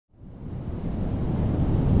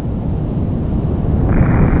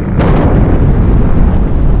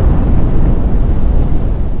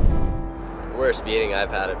worst beating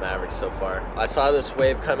I've had at Mavericks so far. I saw this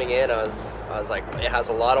wave coming in, I was like, it has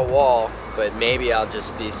a lot of wall, but maybe I'll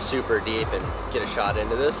just be super deep and get a shot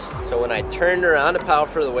into this. So when I turned around to paddle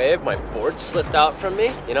for the wave, my board slipped out from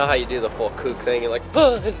me. You know how you do the full kook thing, you're like,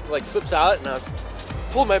 it like slips out, and I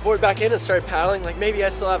pulled my board back in and started paddling, like maybe I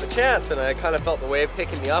still have a chance, and I kind of felt the wave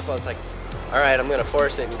picking me up. I was like, all right, I'm gonna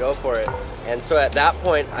force it and go for it. And so at that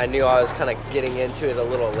point, I knew I was kind of getting into it a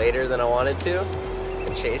little later than I wanted to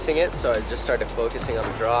and chasing it, so I just started focusing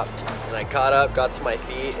on the drop. And I caught up, got to my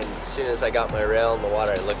feet, and as soon as I got my rail in the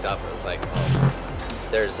water, I looked up and I was like, oh,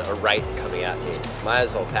 there's a right coming at me. Might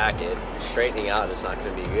as well pack it. Straightening out is not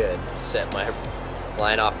gonna be good. Set my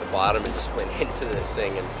line off the bottom and just went into this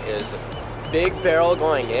thing, and it was a big barrel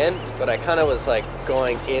going in, but I kind of was like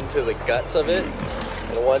going into the guts of it.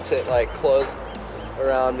 And once it like closed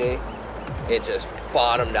around me, it just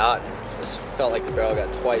bottomed out and just felt like the barrel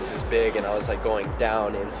got twice as big, and I was like going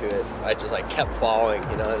down into it. I just like kept falling,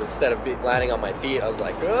 you know, and instead of landing on my feet, I was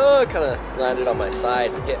like, oh, kind of landed on my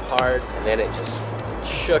side, hit hard, and then it just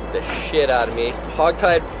shook the shit out of me.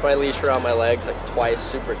 Hog-tied my leash around my legs like twice,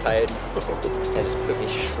 super tight, and just put me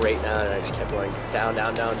straight down, and I just kept going down,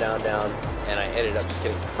 down, down, down, down. And I ended up just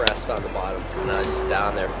getting pressed on the bottom. And I was just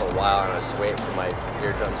down there for a while, and I was just waiting for my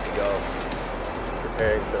eardrums to go,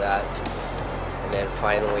 preparing for that. And then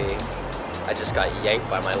finally, I just got yanked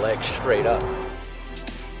by my leg straight up.